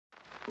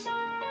Hey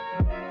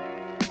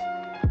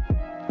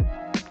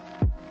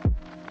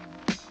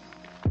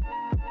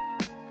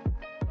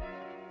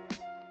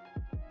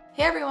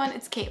everyone,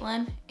 it's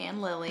Caitlin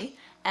and Lily,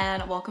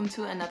 and welcome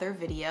to another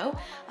video.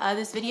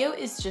 This video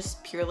is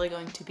just purely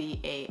going to be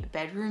a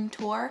bedroom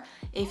tour.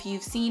 If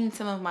you've seen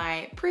some of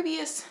my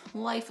previous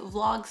life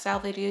vlog style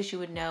videos, you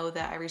would know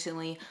that I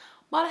recently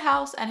bought a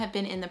house and have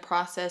been in the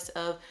process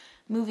of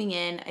moving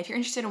in. If you're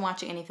interested in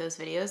watching any of those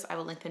videos, I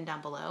will link them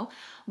down below.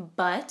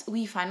 But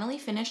we finally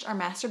finished our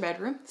master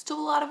bedroom. Still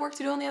a lot of work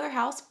to do in the other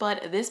house,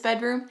 but this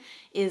bedroom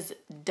is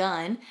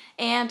done.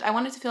 And I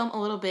wanted to film a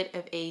little bit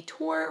of a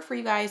tour for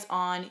you guys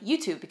on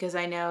YouTube because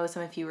I know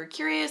some of you were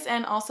curious,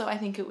 and also I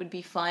think it would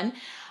be fun.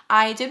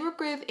 I did work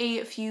with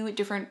a few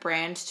different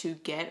brands to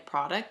get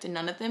product, and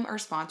none of them are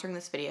sponsoring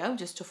this video,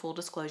 just to full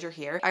disclosure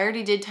here. I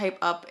already did type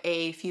up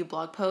a few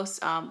blog posts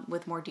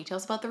with more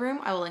details about the room.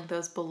 I will link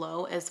those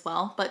below as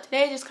well. But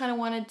today I just kind of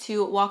wanted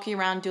to walk you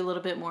around, do a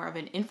little bit more of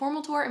an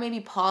informal tour, and maybe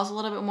pause a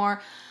little bit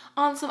more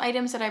on some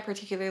items that I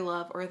particularly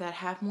love or that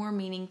have more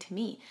meaning to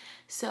me.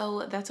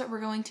 So that's what we're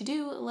going to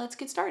do. Let's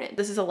get started.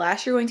 This is the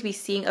last you're going to be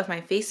seeing of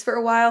my face for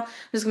a while. I'm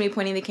just gonna be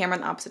pointing the camera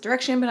in the opposite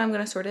direction, but I'm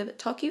gonna sort of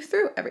talk you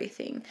through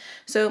everything.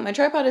 So my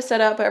tripod is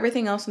set up, but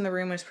everything else in the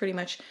room is pretty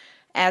much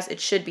as it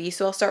should be.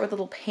 So I'll start with a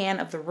little pan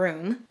of the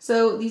room.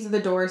 So these are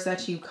the doors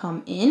that you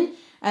come in.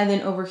 And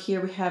then over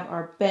here we have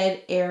our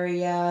bed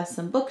area,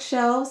 some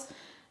bookshelves,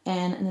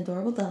 and an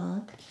adorable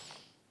dog.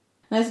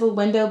 Nice little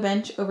window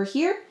bench over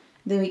here.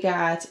 Then we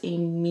got a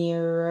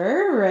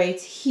mirror right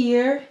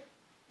here.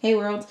 Hey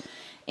world.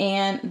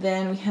 And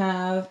then we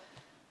have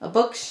a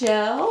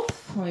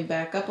bookshelf. Let me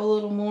back up a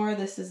little more.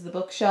 This is the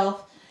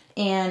bookshelf.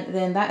 And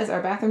then that is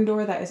our bathroom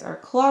door. That is our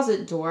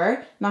closet door.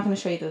 I'm not going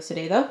to show you those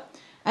today though.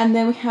 And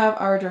then we have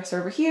our dresser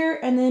over here.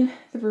 And then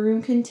the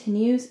room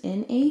continues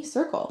in a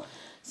circle.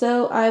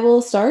 So I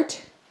will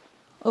start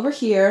over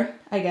here,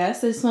 I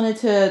guess. I just wanted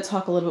to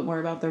talk a little bit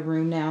more about the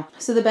room now.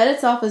 So the bed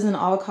itself is an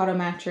avocado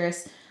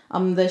mattress.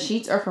 The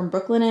sheets are from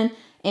Brooklinen,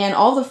 and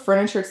all the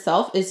furniture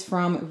itself is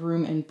from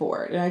Room and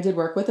Board. And I did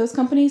work with those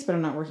companies, but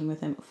I'm not working with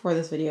them for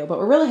this video, but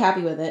we're really happy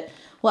with it.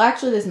 Well,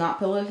 actually this knot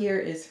pillow here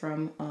is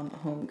from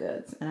Home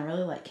Goods, and I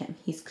really like him.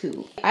 He's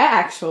cool. I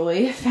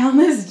actually found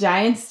this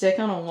giant stick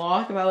on a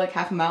walk about like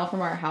half a mile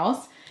from our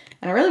house,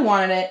 and I really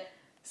wanted it,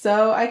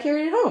 so I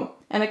carried it home.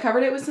 And I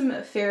covered it with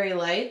some fairy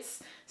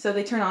lights, so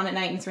they turn on at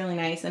night and it's really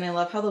nice. And I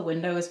love how the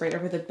window is right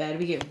over the bed.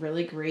 We get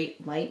really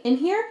great light in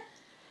here.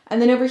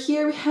 And then over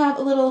here we have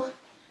a little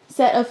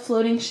set of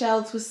floating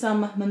shelves with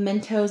some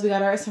mementos. We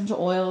got our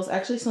essential oils. I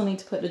actually still need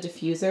to put a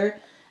diffuser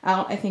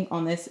out, I think,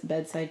 on this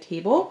bedside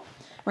table.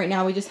 Right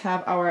now we just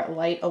have our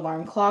light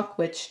alarm clock,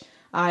 which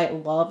I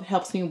love. It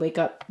helps me wake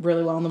up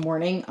really well in the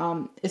morning,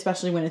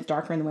 especially when it's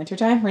darker in the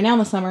wintertime. Right now in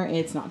the summer,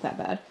 it's not that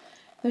bad.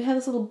 We have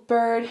this little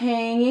bird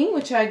hanging,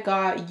 which I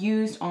got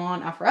used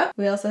on Afra.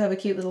 We also have a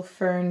cute little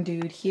fern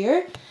dude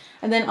here.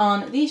 And then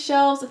on these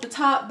shelves at the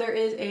top, there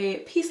is a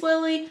peace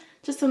lily.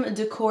 Just some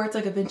decor. It's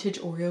like a vintage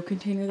Oreo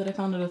container that I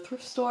found at a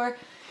thrift store.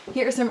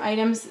 Here are some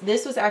items.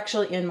 This was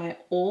actually in my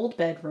old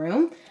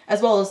bedroom,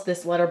 as well as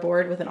this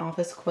letterboard with an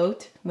office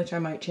quote, which I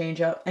might change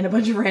up, and a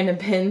bunch of random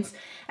pins.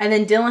 And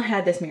then Dylan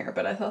had this mirror,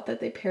 but I thought that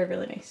they paired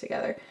really nice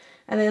together.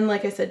 And then,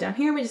 like I said, down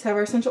here we just have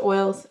our essential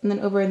oils. And then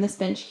over in this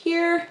bench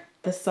here,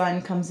 the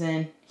sun comes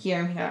in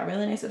here. We got a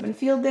really nice open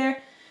field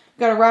there. We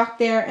got a rock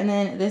there. And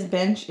then this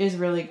bench is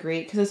really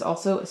great because it's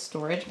also a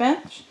storage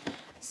bench.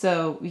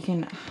 So we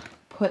can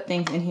put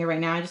things in here. Right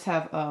now I just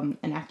have an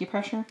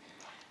acupressure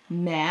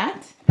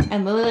mat,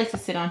 and Lily likes to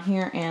sit on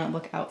here and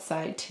look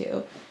outside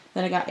too.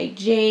 Then I got a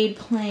jade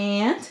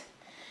plant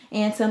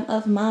and some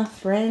of my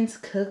friends'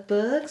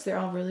 cookbooks. They're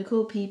all really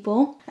cool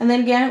people. And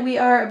then again, we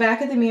are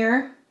back at the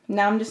mirror.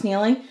 Now I'm just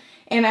kneeling,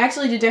 and I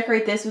actually did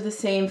decorate this with the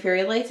same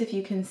fairy lights, if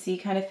you can see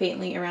kind of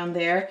faintly around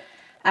there,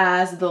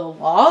 as the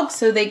log.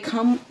 So they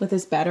come with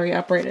this battery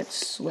operated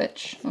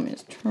switch. Let me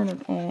just turn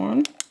it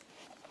on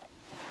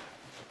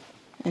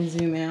and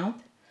zoom out.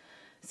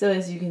 So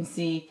as you can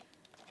see,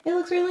 it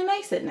looks really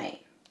nice at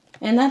night.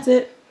 And that's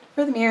it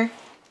for the mirror.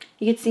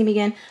 You get to see me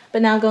again,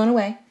 but now going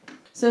away.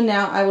 So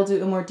now I will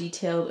do a more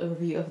detailed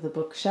overview of the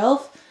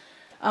bookshelf.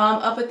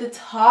 Up at the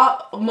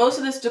top, most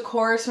of this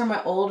decor is from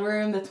my old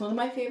room. That's one of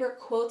my favorite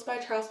quotes by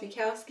Charles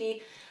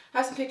Bukowski. I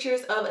have some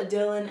pictures of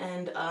Dylan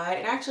and I,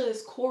 and actually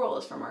this coral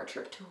is from our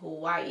trip to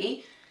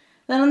Hawaii.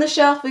 Then on the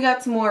shelf, we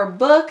got some more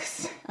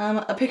books,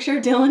 a picture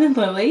of Dylan and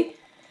Lily.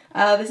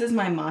 This is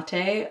my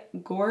mate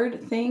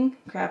gourd thing.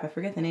 Crap, I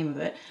forget the name of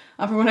it.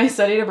 From when I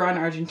studied abroad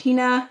in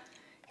Argentina.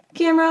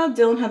 Camera,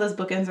 Dylan had those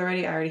bookends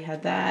already. I already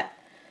had that.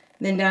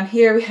 Then down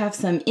here we have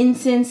some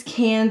incense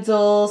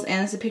candles,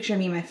 and this is a picture of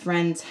me and my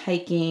friends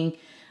hiking.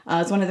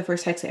 It's one of the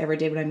first hikes I ever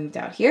did when I moved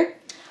out here.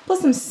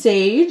 Plus some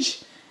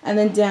sage. And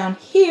then down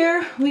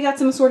here we got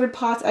some assorted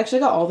pots. I actually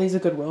got all these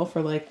at Goodwill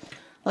for like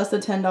less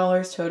than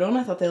 $10 total, and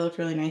I thought they looked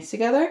really nice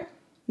together.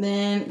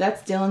 Then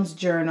that's Dylan's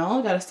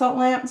journal. Got a salt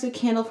lamp, it's a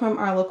candle from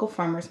our local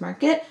farmer's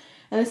market.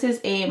 And this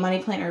is a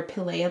money plant or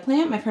pilea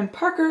plant. My friend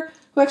Parker,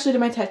 who actually did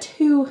my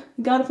tattoo,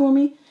 got it for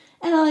me.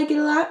 And I like it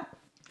a lot.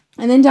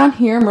 And then down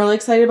here, I'm really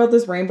excited about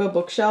this rainbow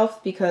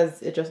bookshelf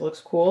because it just looks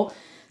cool.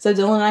 So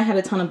Dylan and I had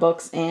a ton of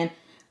books and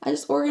I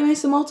just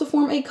organized them all to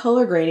form a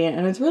color gradient,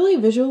 and it's really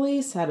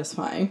visually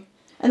satisfying.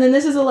 And then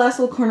this is the last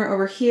little corner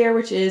over here,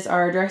 which is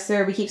our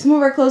dresser. We keep some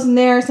of our clothes in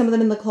there, some of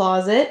them in the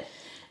closet.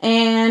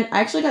 And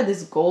I actually got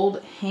this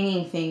gold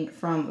hanging thing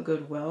from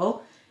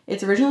Goodwill.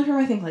 It's originally from,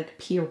 I think, like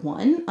Pier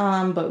 1,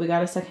 but we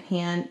got a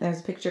secondhand. There's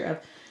a picture of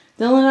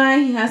Dylan and I.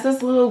 He has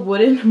this little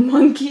wooden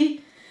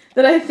monkey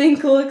that I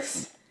think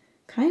looks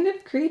kind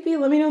of creepy.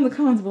 Let me know in the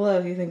comments below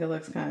if you think it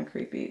looks kind of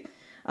creepy.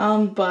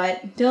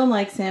 But Dylan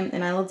likes him,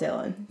 and I love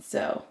Dylan,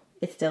 so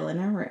it's still in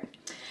our room.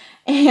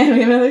 And we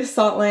have another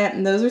salt lamp,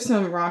 and those are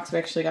some rocks we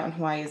actually got in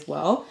Hawaii as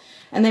well.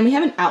 And then we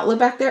have an outlet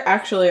back there,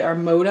 actually our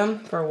modem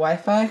for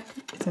Wi-Fi.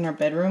 It's in our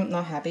bedroom.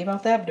 Not happy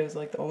about that, but it was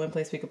like the only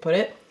place we could put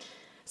it.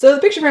 So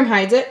the picture frame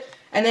hides it,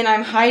 and then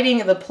I'm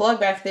hiding the plug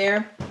back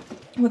there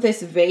with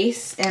this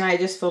vase, and I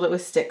just filled it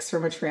with sticks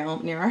from a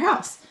trail near our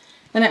house.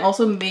 Then I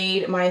also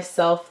made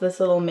myself this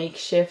little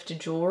makeshift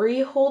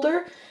jewelry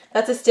holder.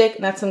 That's a stick,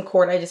 and that's some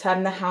cord I just had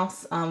in the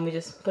house. We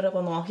just put up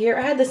on the wall here.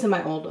 I had this in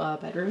my old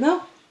bedroom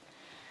though.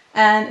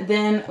 And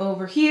then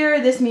over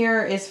here, this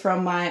mirror is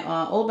from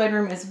my old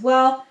bedroom as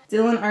well.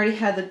 Dylan already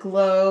had the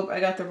globe. I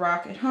got the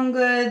rock at Home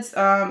Goods.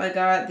 I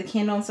got the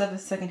candle and stuff at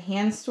the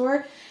secondhand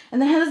store. And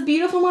then I had this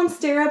beautiful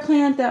Monstera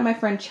plant that my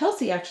friend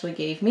Chelsea actually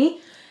gave me.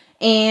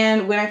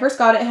 And when I first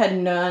got it, it had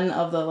none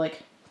of the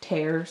like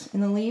tears in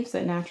the leaves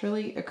that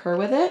naturally occur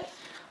with it.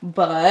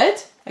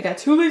 But I got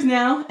 2 leaves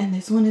now, and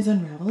this one is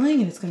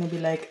unraveling, and it's going to be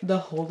like the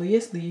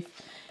holiest leaf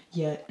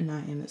yet, and I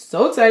am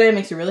so excited. It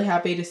makes you really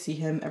happy to see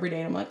him every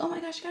day, and I'm like, oh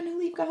my gosh, I got a new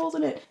leaf, got holes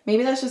in it.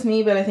 Maybe that's just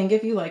me, but I think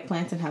if you like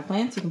plants and have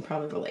plants, you can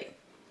probably relate.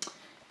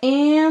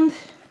 And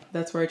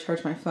that's where I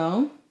charge my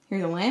phone.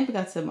 Here's a lamp. We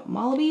got some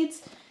mala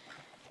beads,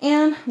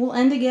 and we'll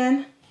end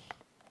again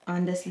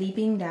on the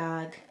sleeping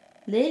dog.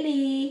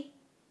 Lily,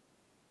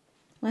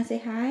 wanna say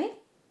hi?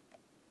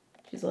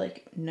 She's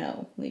like,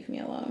 no, leave me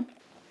alone.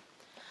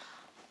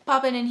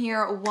 Popping in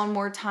here one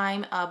more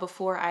time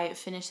before I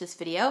finish this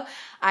video.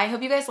 I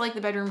hope you guys like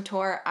the bedroom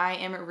tour. I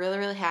am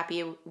really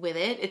happy with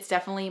it. It's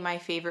definitely my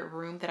favorite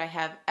room that I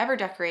have ever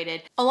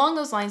decorated. Along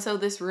those lines, so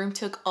this room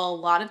took a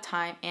lot of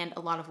time and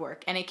a lot of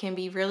work, and it can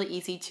be really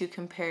easy to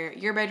compare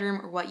your bedroom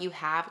or what you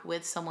have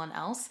with someone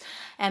else.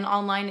 And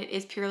online, it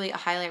is purely a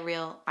highlight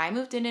reel. I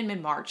moved in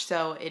mid-March,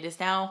 so it is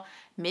now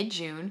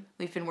mid-June.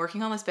 We've been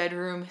working on this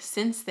bedroom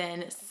since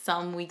then,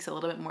 some weeks a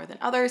little bit more than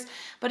others,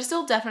 but it's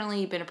still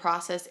definitely been a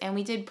process, and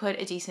we did put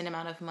a decent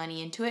amount of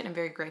money into it. I'm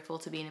very grateful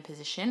to be in a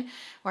position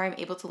where I'm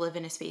able to live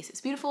in a space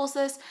as beautiful as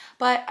this,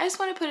 but I just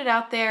want to put it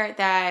out there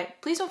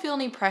that please don't feel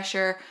any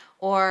pressure,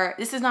 or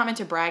this is not meant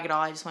to brag at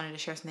all. I just wanted to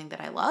share something that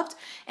I loved.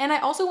 And I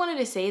also wanted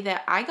to say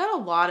that I got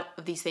a lot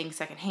of these things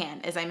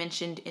secondhand, as I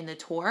mentioned in the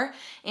tour.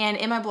 And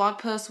in my blog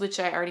post, which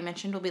I already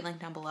mentioned, will be linked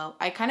down below,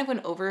 I kind of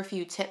went over a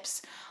few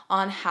tips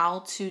on how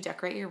to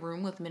decorate your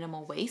room with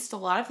minimal waste. A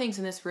lot of things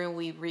in this room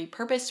we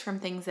repurposed from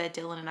things that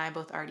Dylan and I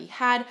both already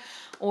had,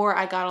 or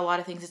I got a lot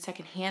of things at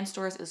secondhand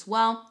stores as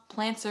well.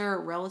 Plants are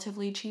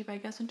relatively cheap, I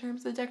guess, in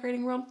terms of the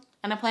decorating world,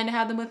 and I plan to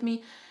have them with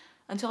me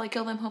until I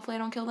kill them. Hopefully I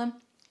don't kill them.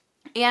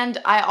 And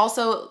I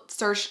also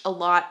searched a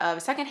lot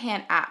of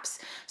secondhand apps.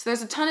 So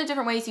there's a ton of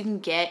different ways you can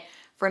get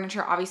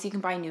furniture. Obviously, you can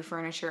buy new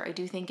furniture. I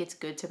do think it's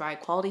good to buy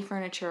quality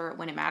furniture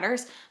when it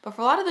matters. But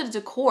for a lot of the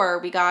decor,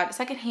 we got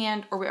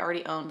secondhand or we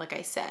already owned, like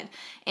I said.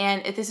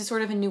 And if this is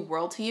sort of a new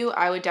world to you,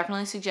 I would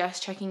definitely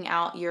suggest checking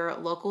out your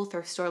local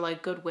thrift store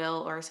like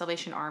Goodwill or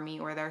Salvation Army,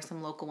 or there are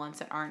some local ones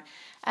that aren't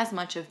as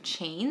much of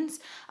chains,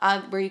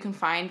 where you can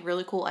find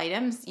really cool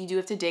items. You do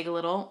have to dig a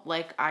little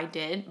like I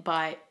did,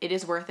 but it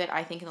is worth it,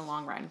 I think, in the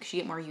long run, because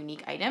you get more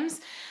unique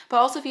items. But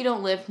also, if you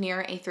don't live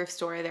near a thrift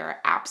store, there are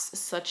apps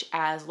such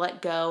as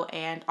Let Go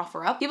and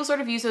OfferUp. People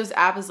sort of use those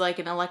apps as like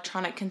an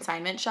electronic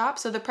consignment shop,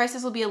 so the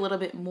prices will be a little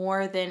bit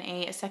more than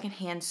a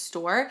secondhand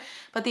store,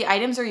 but the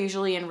items are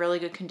usually in really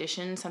good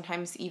condition,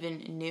 sometimes even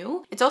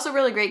new. It's also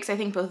really great because I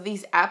think both of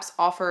these apps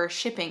offer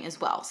shipping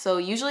as well. So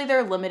usually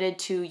they're limited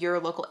to your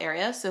local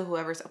area, so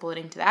whoever's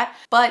uploading to that,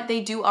 but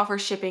they do offer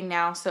shipping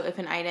now. So if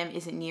an item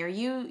isn't near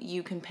you,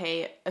 you can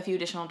pay a few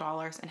additional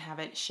dollars and have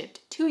it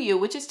shipped to you,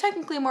 which is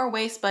technically more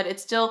waste, but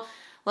it's still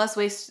less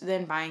waste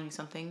than buying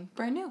something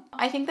brand new.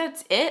 I think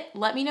that's it.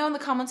 Let me know in the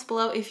comments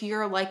below if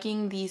you're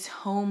liking these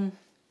home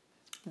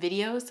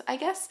videos, I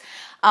guess.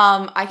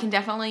 I can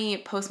definitely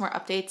post more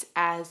updates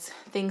as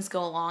things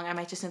go along. I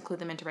might just include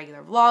them into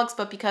regular vlogs,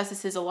 but because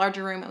this is a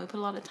larger room and we put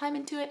a lot of time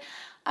into it,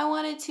 I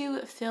wanted to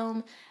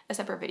film a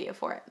separate video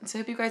for it. So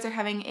I hope you guys are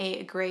having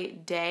a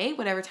great day,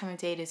 whatever time of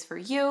day it is for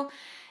you,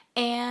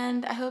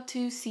 and I hope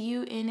to see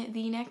you in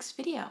the next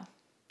video.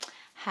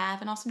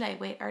 Have an awesome day.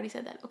 Wait, I already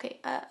said that. Okay,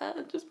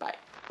 just bye.